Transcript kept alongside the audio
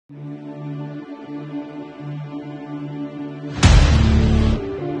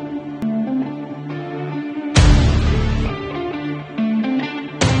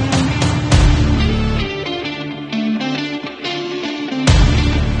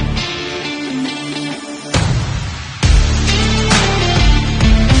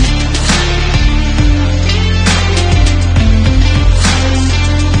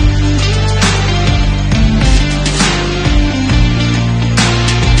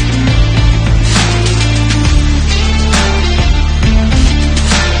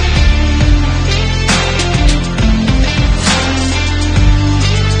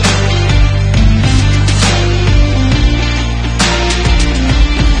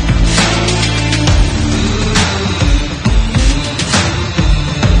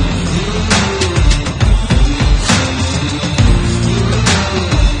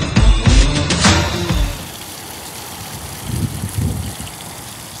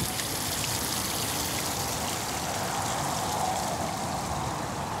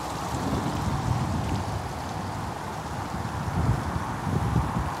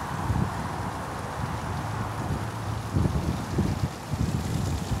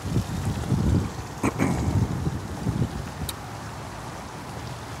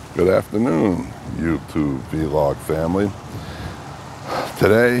Good afternoon, YouTube vlog family.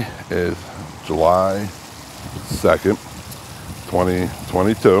 Today is July 2nd,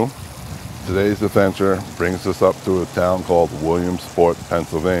 2022. Today's adventure brings us up to a town called Williamsport,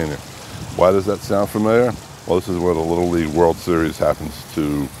 Pennsylvania. Why does that sound familiar? Well, this is where the Little League World Series happens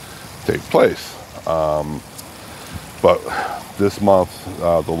to take place. But this month,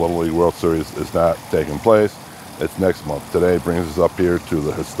 the Little League World Series is not taking place. It's next month. Today brings us up here to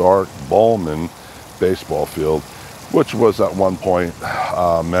the historic Bowman baseball field, which was at one point,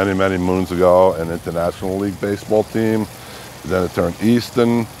 many moons ago, an International League baseball team. Then it turned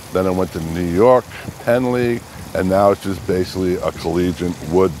Easton, then it went to New York, Penn League, and now it's just basically a collegiate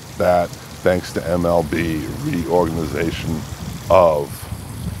wood bat, thanks to MLB reorganization of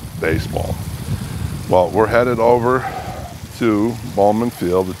baseball. Well, we're headed over to Bowman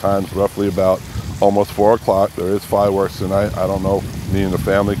Field. The time's roughly about almost 4 o'clock. There is fireworks tonight. I don't know if me and the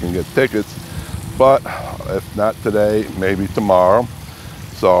family can get tickets, but if not today, maybe tomorrow.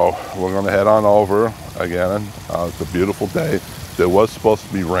 So we're going to head on over again. It's a beautiful day. There was supposed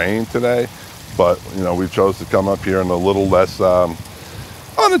to be rain today, but you know, we chose to come up here and a little less on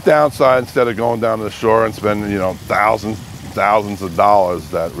the downside, instead of going down to the shore and spending, you know, thousands of dollars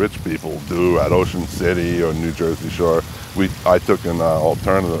that rich people do at Ocean City or New Jersey Shore. I took an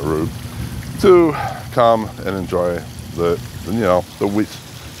alternative route to come and enjoy the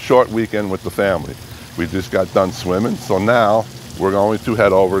short weekend with the family. We just got done swimming, so now we're going to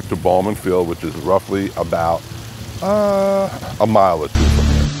head over to Bowman Field, which is roughly about a mile or two from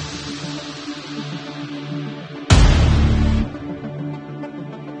here.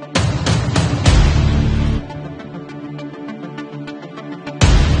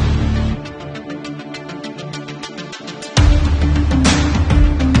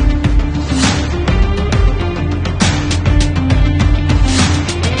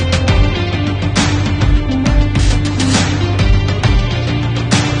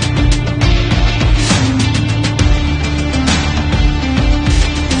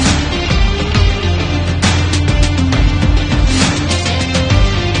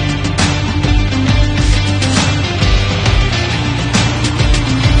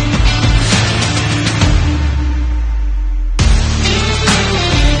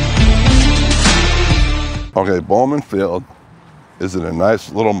 Okay, Bowman Field is in a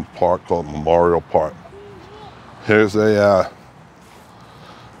nice little park called Memorial Park. Here's a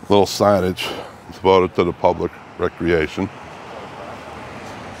little signage devoted to the public recreation.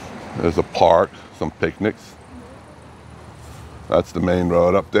 There's a park, some picnics. That's the main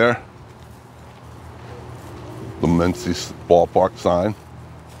road up there. The Mincy ballpark sign.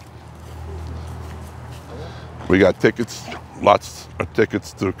 We got tickets, lots of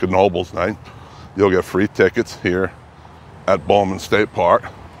tickets to Knoebels night. You'll get free tickets here at Bowman State Park.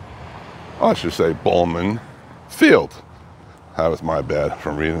 I should say Bowman Field. That was my bad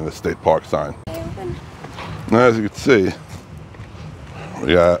from reading the state park sign. As you can see,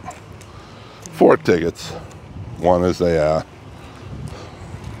 we got 4 tickets. One is a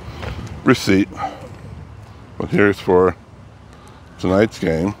receipt, but here's for tonight's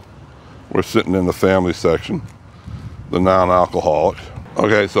game. We're sitting in the family section, the non-alcoholic.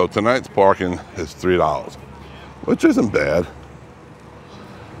 Okay, so tonight's parking is $3, which isn't bad.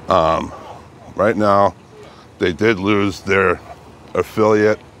 Right now, they did lose their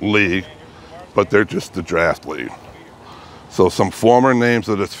affiliate league, but they're just the draft league. So some former names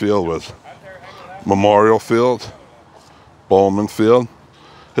of this field was Memorial Field, Bowman Field,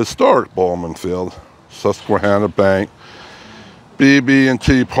 Historic Bowman Field, Susquehanna Bank,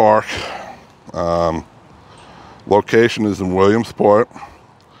 BB&T Park. Location is in Williamsport.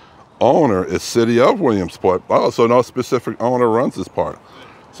 Owner is City of Williamsport. Oh, so no specific owner runs this park.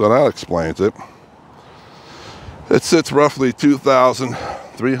 So that explains it. It sits roughly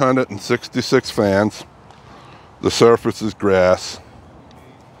 2,366 fans. The surface is grass.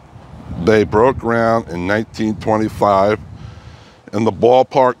 They broke ground in 1925, and the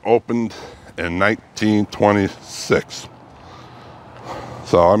ballpark opened in 1926.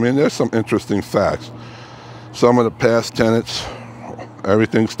 So, I mean, there's some interesting facts. Some of the past tenants,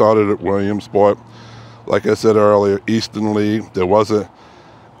 everything started at Williamsport. Like I said earlier, Eastern League. There was a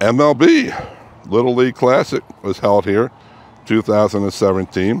MLB Little League Classic was held here,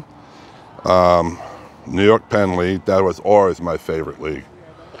 2017. New York Penn League, that was always my favorite league.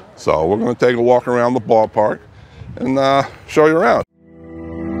 So we're going to take a walk around the ballpark and show you around.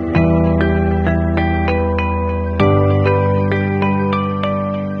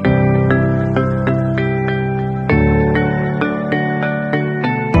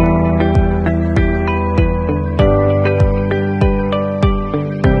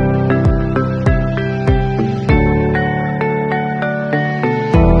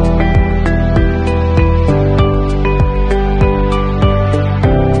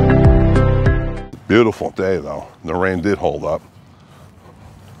 Beautiful day though. The rain did hold up.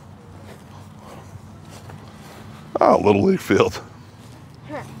 Oh, Little League field.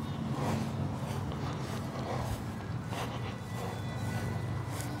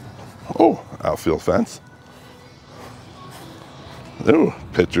 Oh, outfield fence. Ooh,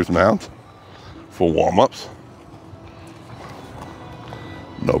 pitcher's mound for warm-ups.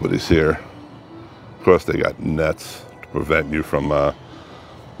 Nobody's here. Of course, they got nets to prevent you from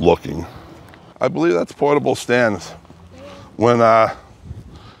looking. I believe that's portable stands when the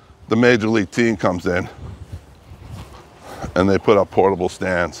major league team comes in and they put up portable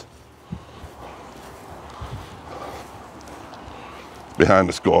stands behind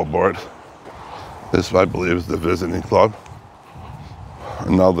the scoreboard. This, I believe, is the visiting club.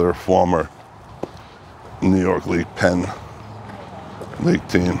 Another former New York League Penn League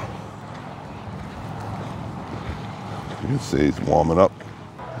team. You can see he's warming up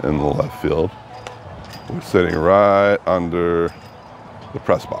in the left field. We're sitting right under the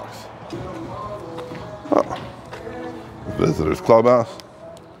press box. Oh, the visitors clubhouse.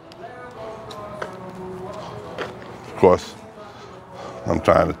 Of course, I'm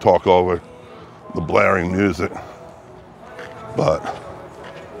trying to talk over the blaring music, but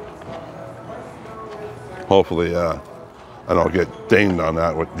hopefully I don't get dinged on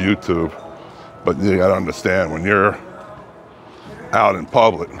that with YouTube. But you gotta understand, when you're out in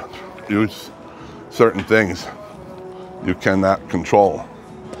public, certain things you cannot control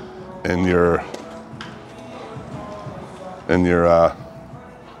in your you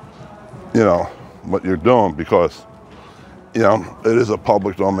know, what you're doing, because you know it is a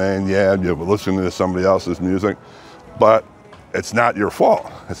public domain. Yeah, you're listening to somebody else's music, but it's not your fault.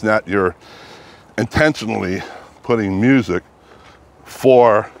 It's not your intentionally putting music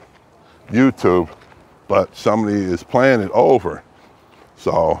for YouTube, but somebody is playing it over.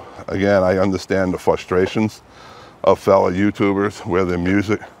 So again, I understand the frustrations of fellow YouTubers where their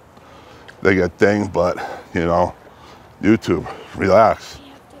music, they get dinged, but you know, YouTube, relax.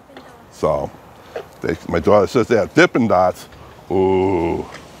 So my daughter says they have Dippin' Dots. Ooh,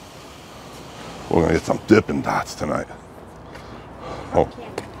 we're gonna get some Dippin' Dots tonight. Oh,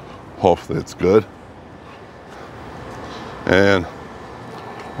 hopefully it's good. And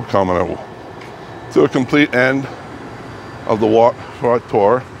we're coming to a complete end of the walk for our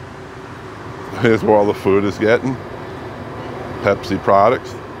tour. Here's where all the food is getting. Pepsi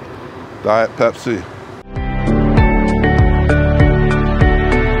products, Diet Pepsi.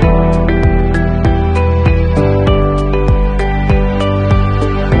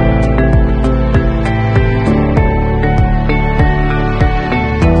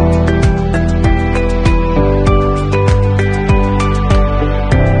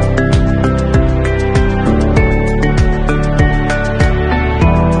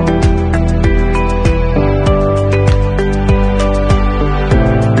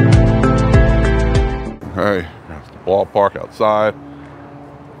 Ballpark outside.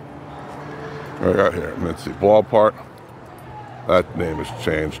 Right out here, Mincy Ballpark. That name has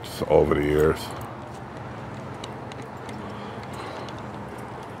changed over the years.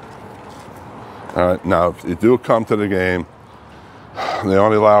 All right, now if you do come to the game, they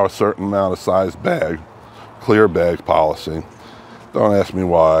only allow a certain amount of size bag clear bag policy. Don't ask me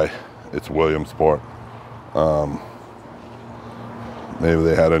why. It's Williamsport. Maybe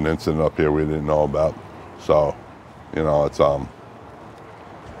they had an incident up here we didn't know about. So, you know, it's you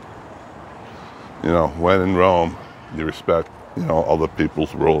know, when in Rome, you respect, you know, other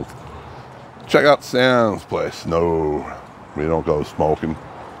people's rules. Check out Sam's place. No, we don't go smoking.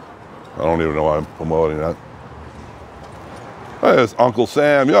 I don't even know why I'm promoting that. There's Uncle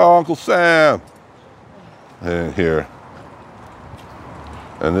Sam. Yo, Uncle Sam. And here.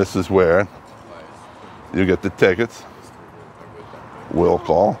 And this is where you get the tickets. Will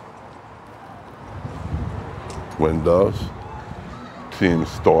call. Windows. Team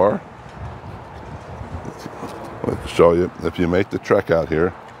store. Let's show you. If you make the trek out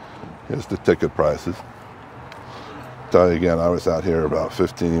here, here's the ticket prices. Tell you again, I was out here about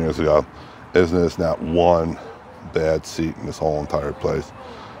 15 years ago. There's not one bad seat in this whole entire place.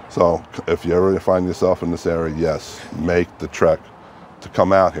 So if you ever find yourself in this area, yes, make the trek to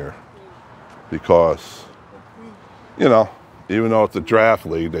come out here, because, you know, even though it's a draft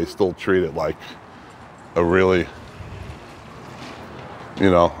league, they still treat it like a really,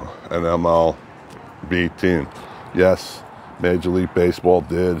 you know, an MLB team. Yes, Major League Baseball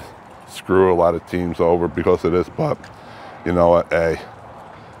did screw a lot of teams over because of this, but you know what,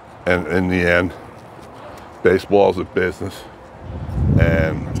 and in the end, baseball is a business,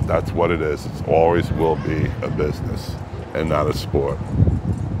 and that's what it is. It always will be a business and not a sport.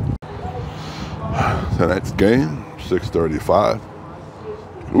 Tonight's game, 6:35.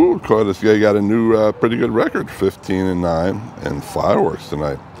 Ooh, Curtis got a new pretty good record, 15-9 in fireworks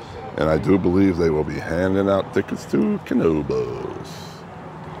tonight. And I do believe they will be handing out tickets to Canobos.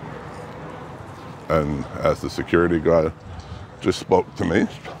 And as the security guy just spoke to me,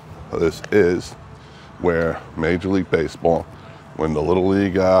 this is where Major League Baseball, when the Little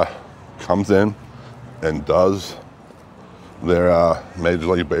League comes in and does their Major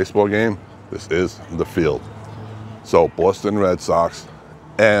League Baseball game, this is the field. So Boston Red Sox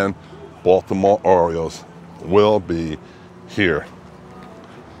and Baltimore Orioles will be here.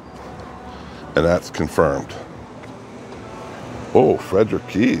 And that's confirmed. Oh, Frederick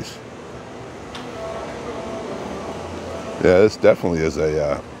Keys. Yeah, this definitely is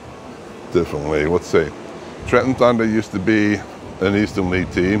a different league. Let's see. Trenton Thunder used to be an Eastern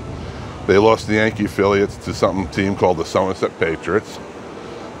League team. They lost the Yankee affiliates to some team called the Somerset Patriots.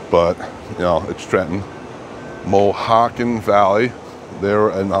 But, you know, it's Trenton. Mohawken Valley, they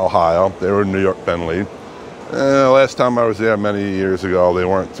were in Ohio. They were in New York Penn League. Last time I was there many years ago, they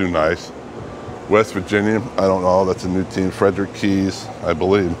weren't too nice. West Virginia, I don't know, that's a new team. Frederick Keys, I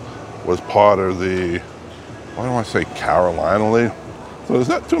believe, was part of the, why do I say Carolina League? So there's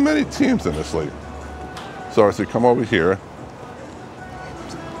not too many teams in this league. So as we come over here,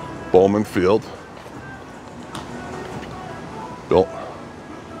 Bowman Field, built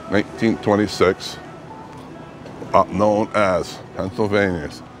 1926, known as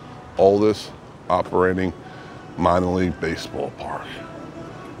Pennsylvania's oldest operating minor league baseball park.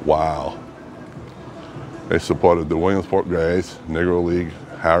 Wow. They supported the Williamsport Grays, Negro League,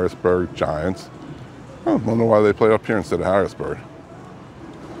 Harrisburg Giants. I wonder why they play up here instead of Harrisburg.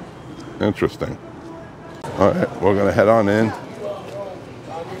 Interesting. All right, we're gonna head on in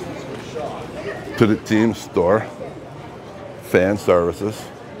to the team store, fan services.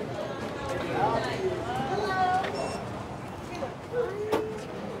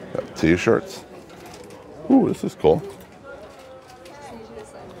 Got t-shirts. Ooh, this is cool.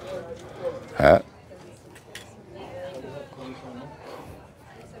 Hat.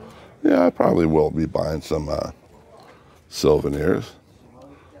 Yeah, I probably will be buying some souvenirs.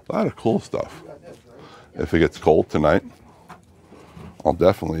 A lot of cool stuff. If it gets cold tonight, I'll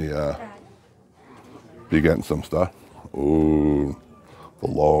definitely be getting some stuff. Ooh, the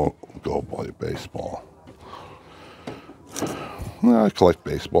logo boy baseball. Well, I collect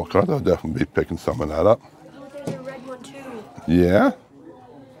baseball cards. I'll definitely be picking some of that up. Oh, there's a red one too. Yeah?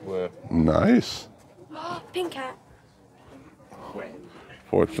 Where? Nice. Pink hat.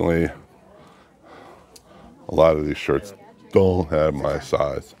 Fortunately, a lot of these shirts don't have my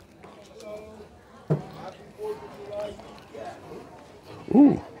size.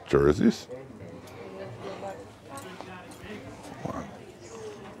 Ooh, jerseys.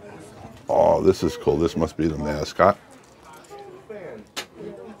 Oh, this is cool. This must be the mascot.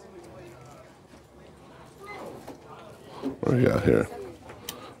 What do we got here?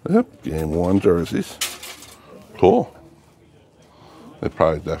 Yep, game 1 jerseys. Cool. They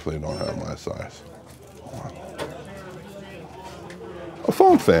probably definitely don't have my size. A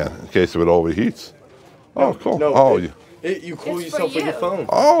phone fan, in case if it overheats. Oh, cool. No, oh, you cool It's yourself for with your you. phone.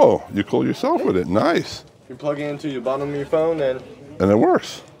 oh, you cool yourself with it. Nice. You plug it into your bottom of your phone and it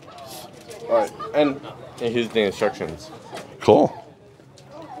works. all right. And here's the instructions. Cool.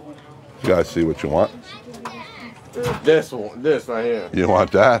 You guys see what you want? This one, this right here. You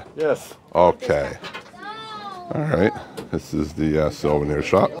want that? Yes. Okay. All right. This is the souvenir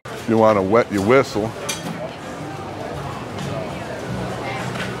shop. If you want to wet your whistle,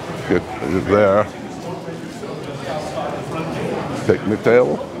 get it there. Picnic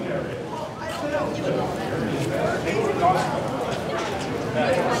table.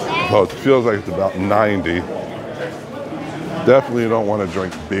 Oh, it feels like it's about 90. Definitely don't want to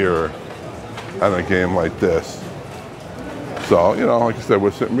drink beer at a game like this. So, you know, like I said,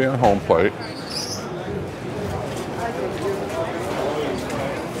 we're sitting behind home plate.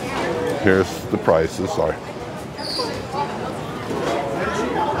 Here's the prices, sorry.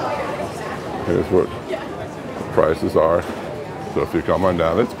 Here's what the prices are. So if you come on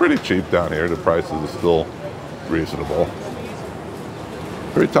down, it's pretty cheap down here. The prices are still reasonable.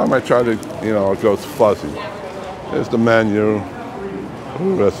 Every time I try to, you know, it goes fuzzy. There's the menu.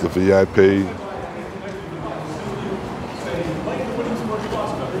 That's the VIP.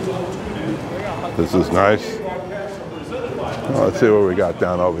 This is nice. Well, let's see what we got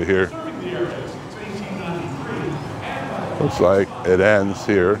down over here. Looks like it ends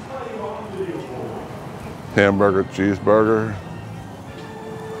here. Hamburger, cheeseburger.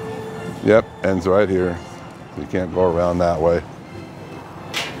 Yep, ends right here. You can't go around that way.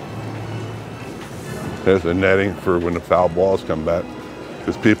 There's the netting for when the foul balls come back,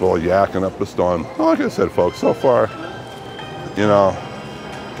 because people are yakking up a storm. Well, like I said, folks, so far, you know,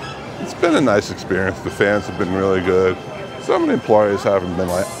 it's been a nice experience. The fans have been really good. Some of the employees haven't been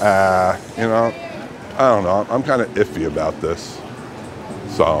like, you know, I don't know. I'm kind of iffy about this.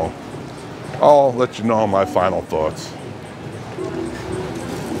 So I'll let you know my final thoughts.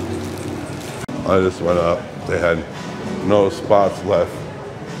 I just went up. They had no spots left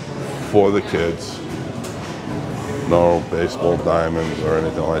for the kids. No baseball diamonds or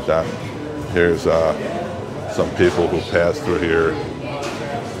anything like that. Here's some people who passed through here.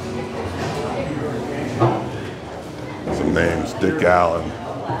 Some names, Dick Allen.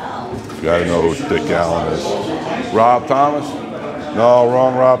 You gotta know who Dick Allen is. Rob Thomas? No,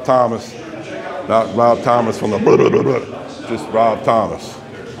 wrong Rob Thomas. Not Rob Thomas from the just Rob Thomas.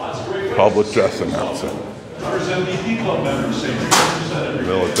 Public dress announcer.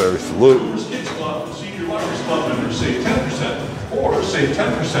 Military salute. Save 10% or save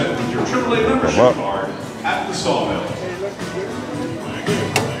 10% with your AAA membership card at the Sawmill.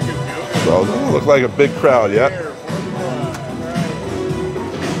 So it doesn't look like a big crowd yet.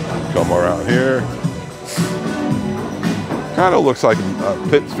 Come around here. Kind of looks like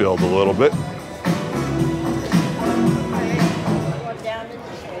Pittsfield a little bit.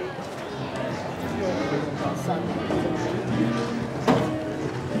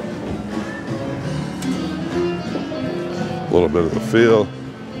 A little bit of the field.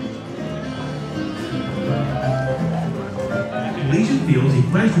 Legion Field's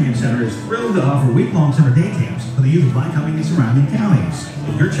Equestrian Center is thrilled to offer week-long summer day camps for the youth of Lycoming and surrounding counties.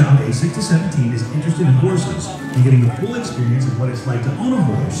 If your child age 6 to 17 is interested in horses and getting the full experience of what it's like to own a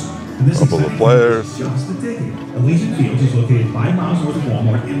horse, then this couple of players. Is just the ticket. The Legion Fields is located 5 miles north of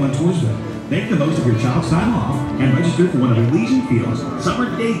Walmart in Montoursville. Make the most of your child's time off and register for one of the Legion Fields summer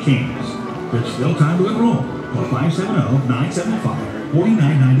day camps. There's still time to enroll. Call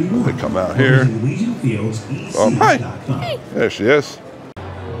 570-975-4991. They come out here. Oh, hi. There she is.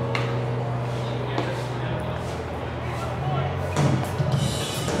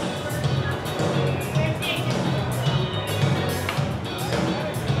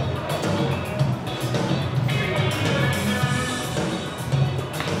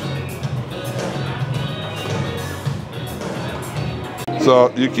 So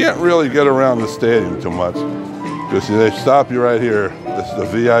you can't really get around the stadium too much because they stop you right here. This is the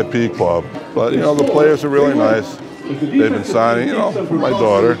VIP club. But, you know, the players are really nice. They've been signing, you know, for my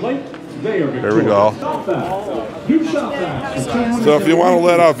daughter. Here we go. So if you want to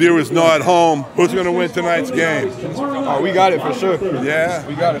let our viewers know at home, who's going to win tonight's game? Oh, we got it for sure. Yeah?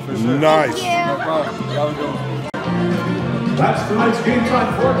 We got it for sure. Nice. That's tonight's game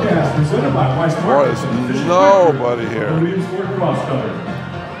time forecast presented by Boy, there's nobody here. Williamsport Crosscutters.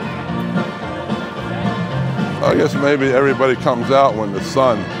 I guess maybe everybody comes out when the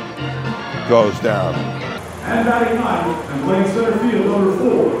sun goes down. And batting ninth and playing center field, number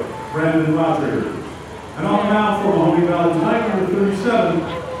 4, Brandon Rogers. And on the mound for Mahoney Valley tonight, number 37,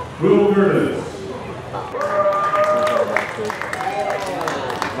 Will Curtis.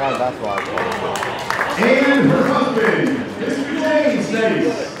 That's why. And her husband, Mr. James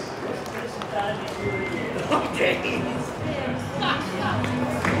Davis.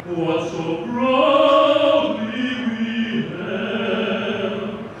 What so proudly we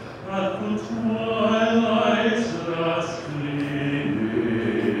hailed at the twilight's last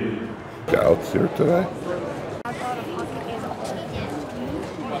gleaming. Scouts here today.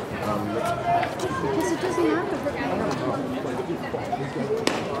 Because it doesn't have to hurt.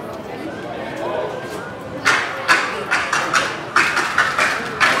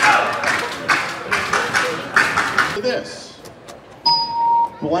 This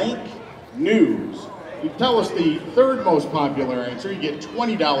blank news. You tell us the third most popular answer, you get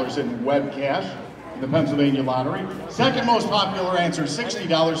 $20 in web cash in the Pennsylvania Lottery. Second most popular answer,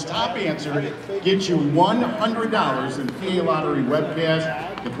 $60. Top answer gets you $100 in PA Lottery web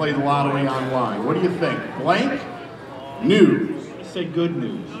cash to play the lottery online. What do you think? Blank news. Say good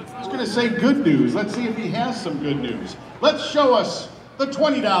news. I was going to say good news. Let's see if he has some good news. Let's show us the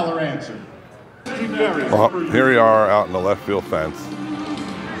 $20 answer. Well, here we are out in the left field fence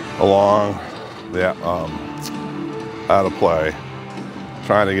along the out of play,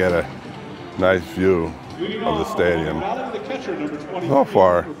 trying to get a nice view of the stadium. So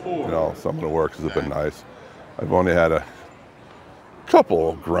far, you know, some of the work has been nice. I've only had a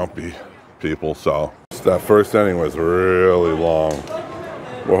couple grumpy people, so that first inning was really long.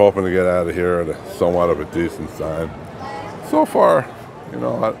 We're hoping to get out of here at somewhat of a decent sign. So far, you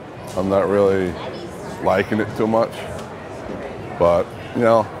know, I'm not really liking it too much, but you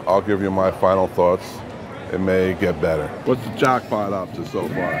know, I'll give you my final thoughts. It may get better. What's the jackpot up to so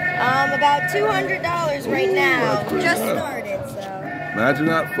far? About $200 right now. That's pretty Just good. started, so. Imagine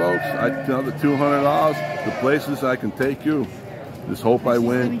that, folks. I tell the $200, the places I can take you. Just hope I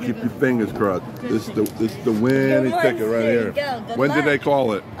win. Keep your fingers crossed. This is the winning Good ticket luck. right There here. you go. Good When did luck. they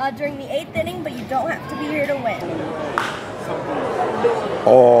call it? During the 8th inning, but you don't have to be here to win.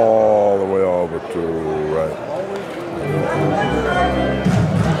 All the way over to right.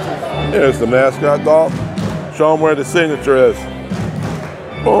 Here's the mascot doll. Show him where the signature is.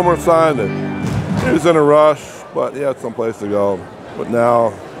 Boomer signed it. He was in a rush, but he had someplace to go. But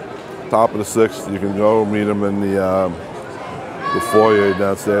now, top of the 6th, you can go meet him in the foyer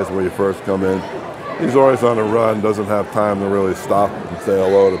downstairs where you first come in. He's always on the run, doesn't have time to really stop and say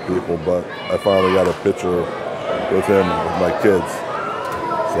hello to people, but I finally got a picture with him with my kids.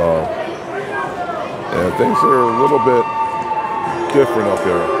 So, yeah, things are a little bit different up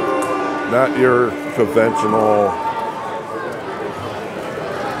here. Not your conventional,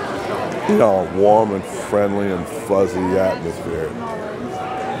 you know, warm and friendly and fuzzy atmosphere.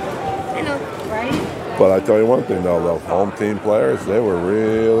 I know, right? But I tell you one thing though, the home team players, they were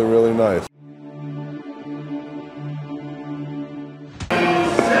really, really nice.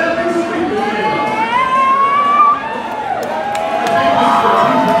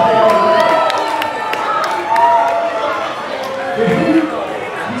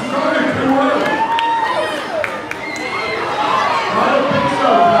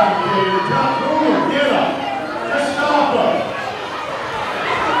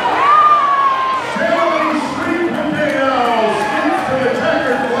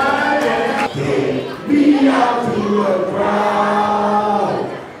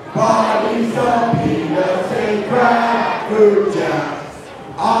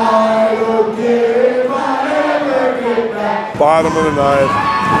 Bottom of the 9th,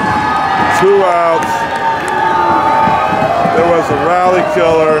 2 outs. There was a rally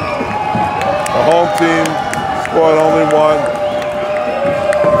killer. The home team scored only 1.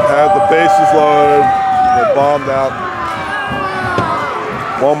 Had the bases loaded. They bombed out.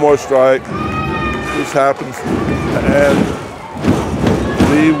 1 more strike. This happens to end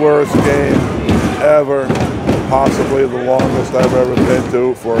the worst game ever. Possibly the longest I've ever been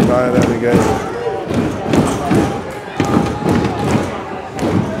to for a 9-inning game.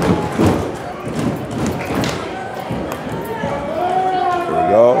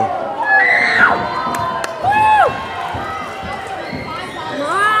 Go.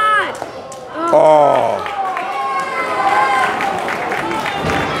 Come on! Oh.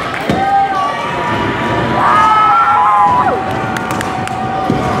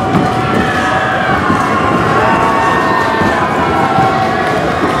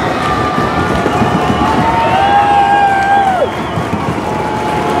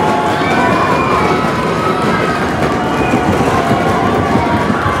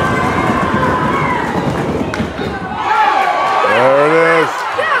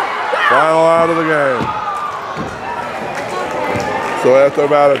 Final out of the game. So after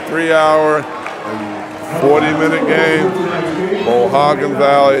about a 3-hour and 40-minute game, Ohiogan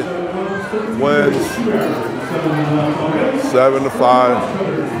Valley wins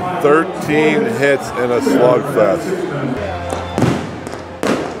 7-5, 13 hits in a slugfest.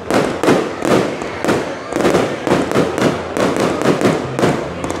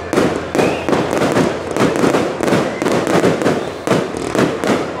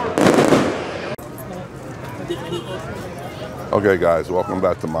 Okay guys, welcome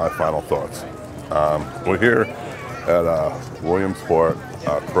back to my final thoughts. We're here at Williamsport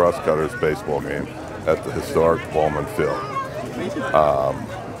Crosscutters baseball game at the historic Bowman Field.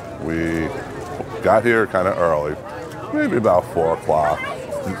 We got here kind of early, maybe about 4 o'clock,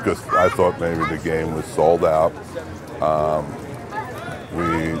 because I thought maybe the game was sold out.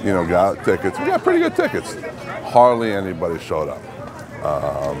 We, got tickets. We got pretty good tickets. Hardly anybody showed up.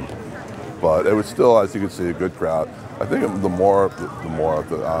 But it was still, as you can see, a good crowd. I think the more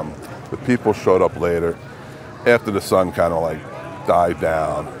the people showed up later, after the sun kind of like died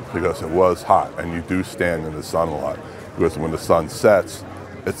down, because it was hot, and you do stand in the sun a lot. Because when the sun sets,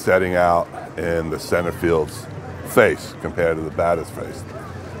 it's setting out in the center field's face compared to the batter's face.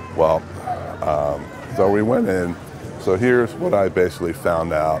 Well, so we went in. So here's what I basically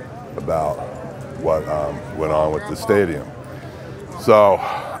found out about what went on with the stadium. So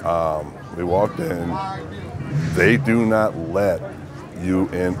we walked in. They do not let you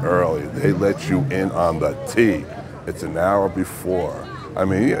in early. They let you in on the tee. It's an hour before. I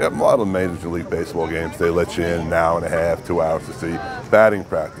mean, a lot of Major League Baseball games, they let you in an hour and a half, 2 hours to see batting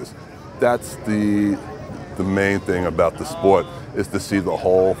practice. That's the main thing about the sport, is to see the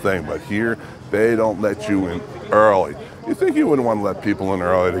whole thing. But here, they don't let you in early. You think you wouldn't want to let people in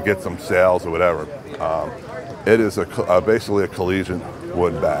early to get some sales or whatever. It is basically a collegiate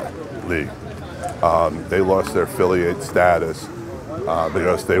wood bat league. They lost their affiliate status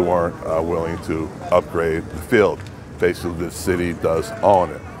because they weren't willing to upgrade the field. Basically, the city does own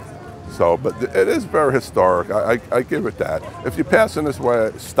it. So, but it is very historic. I give it that. If you pass in this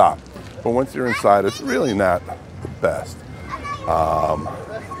way, stop. But once you're inside, it's really not the best.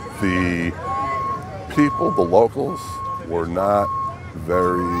 The people, the locals, were not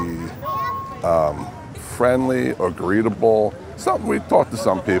very friendly or greetable. We talked to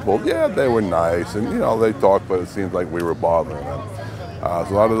some people. Yeah, they were nice, and they talked, but it seemed like we were bothering them.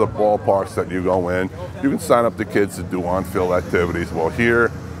 So a lot of the ballparks that you go in, you can sign up the kids to do on-field activities. Well, here,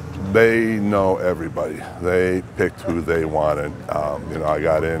 they know everybody. They picked who they wanted. I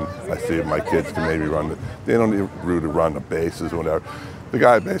got in. I see if my kids can maybe run they don't need to run the bases or whatever. The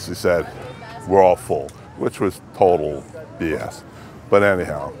guy basically said, "We're all full," which was total BS. But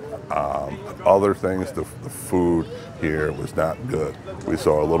anyhow, other things, the food here was not good. We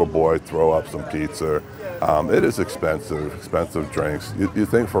saw a little boy throw up some pizza. It is expensive drinks. You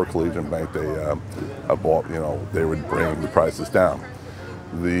think for a collegiate bank they would bring the prices down.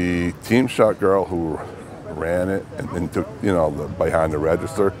 The team shot girl who ran it and took behind the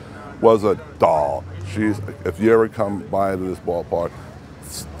register was a doll. If you ever come by to this ballpark,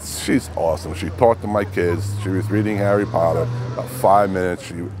 she's awesome. She talked to my kids. She was reading Harry Potter about 5 minutes.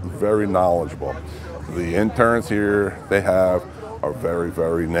 She was very knowledgeable. The interns here are very,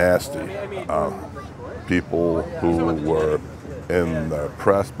 very nasty. People who were in the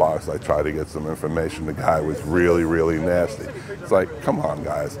press box, I tried to get some information. The guy was really, really nasty. It's like, come on,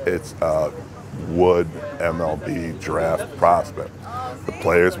 guys. It's a Wood MLB draft prospect. The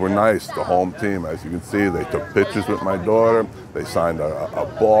players were nice. The home team, as you can see, they took pictures with my daughter. They signed a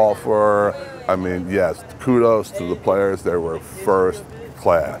ball for her. I mean, yes, kudos to the players. They were first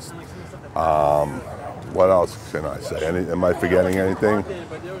class. What else can I say? Am I forgetting anything?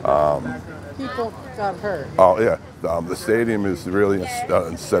 People got hurt. Oh, yeah. The stadium is really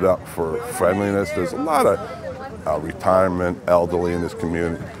set up for friendliness. There's a lot of retirement, elderly in this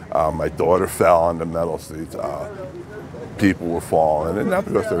community. My daughter fell on the metal seats. People were falling, and not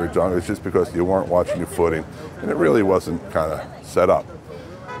because they were drunk, it's just because you weren't watching your footing, and it really wasn't kind of set up.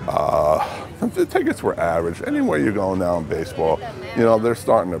 The tickets were average. Anywhere you go now in baseball, they're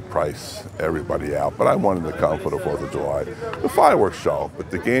starting to price everybody out, but I wanted to come for the 4th of July. The fireworks show,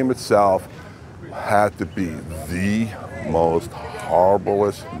 but the game itself had to be the most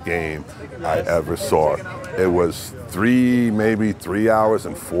horriblest game I ever saw. It was maybe 3 hours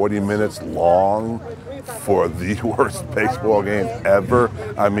and 40 minutes long for the worst baseball game ever.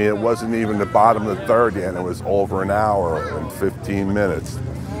 I mean, it wasn't even the bottom of the third yet. It was over an hour and 15 minutes.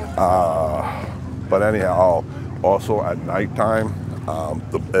 But anyhow, also at nighttime,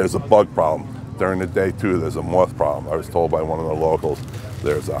 there's a bug problem. During the day too, there's a moth problem. I was told by one of the locals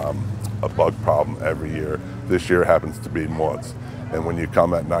there's a bug problem every year. This year happens to be moths. And when you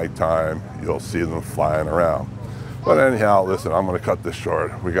come at nighttime, you'll see them flying around. But anyhow, listen, I'm going to cut this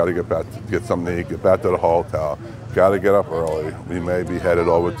short. We got to get something to eat, get back to the hotel. Got to get up early. We may be headed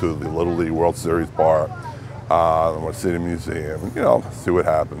over to the Little League World Series bar, the City Museum. You know, see what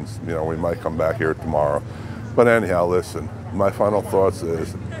happens. You know, we might come back here tomorrow. But anyhow, listen, my final thoughts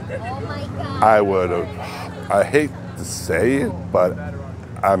is I hate to say it, but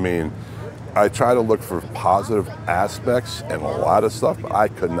I mean, I try to look for positive aspects in a lot of stuff, but I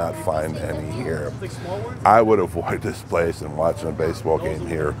could not find any here. I would avoid this place and watching a baseball game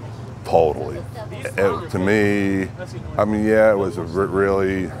here totally. To me, I mean, yeah, it was a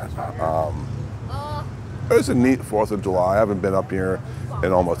really, it was a neat 4th of July. I haven't been up here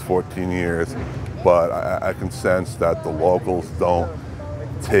in almost 14 years, but I can sense that the locals don't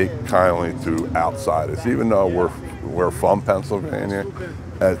take kindly to outsiders, even though we're from Pennsylvania.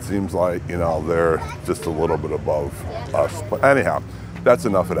 It seems like, you know, they're just a little bit above us. But anyhow, that's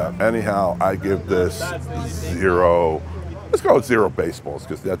enough of that. Anyhow, I give this 0, let's go with 0 baseballs,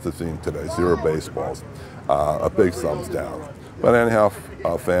 because that's the theme today, 0 baseballs. A big thumbs down. But anyhow,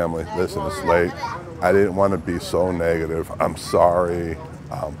 family, listen, it's late. I didn't want to be so negative. I'm sorry,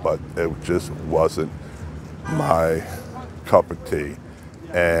 but it just wasn't my cup of tea.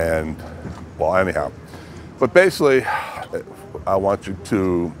 And, well, anyhow. But basically, I want you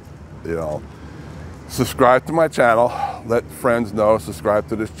to, you know, subscribe to my channel. Let friends know, subscribe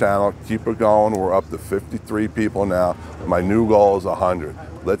to this channel. Keep it going. We're up to 53 people now. My new goal is 100.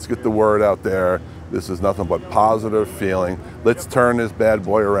 Let's get the word out there. This is nothing but positive feeling. Let's turn this bad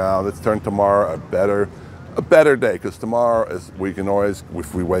boy around. Let's turn tomorrow a better day, because tomorrow is, we can always,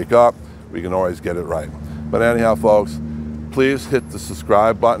 if we wake up, we can always get it right. But anyhow, folks, please hit the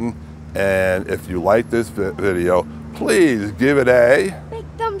subscribe button. And if you like this video, please give it a Big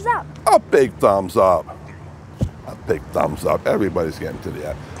thumbs up. A big thumbs up. A big thumbs up. Everybody's getting to the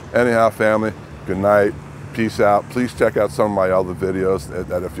end. Anyhow, family, good night. Peace out. Please check out some of my other videos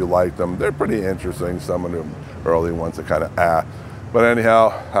that if you like them. They're pretty interesting. Some of the early ones are kind of But anyhow,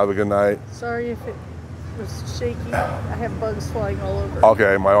 have a good night. Sorry if it was shaky. I have bugs flying all over.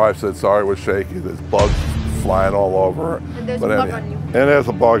 Okay, my wife said sorry it was shaky. There's bugs flying all over. And there's a bug on you. And there's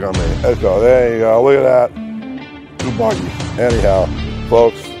a bug on me. Let's go. There you go. Look at that. 2 buggies. Anyhow,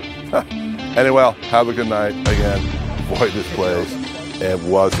 folks. Anyway, have a good night. Again, avoid this place. It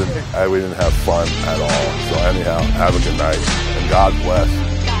wasn't, we didn't have fun at all. So anyhow, have a good night. And God bless.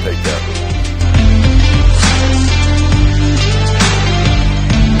 Take care.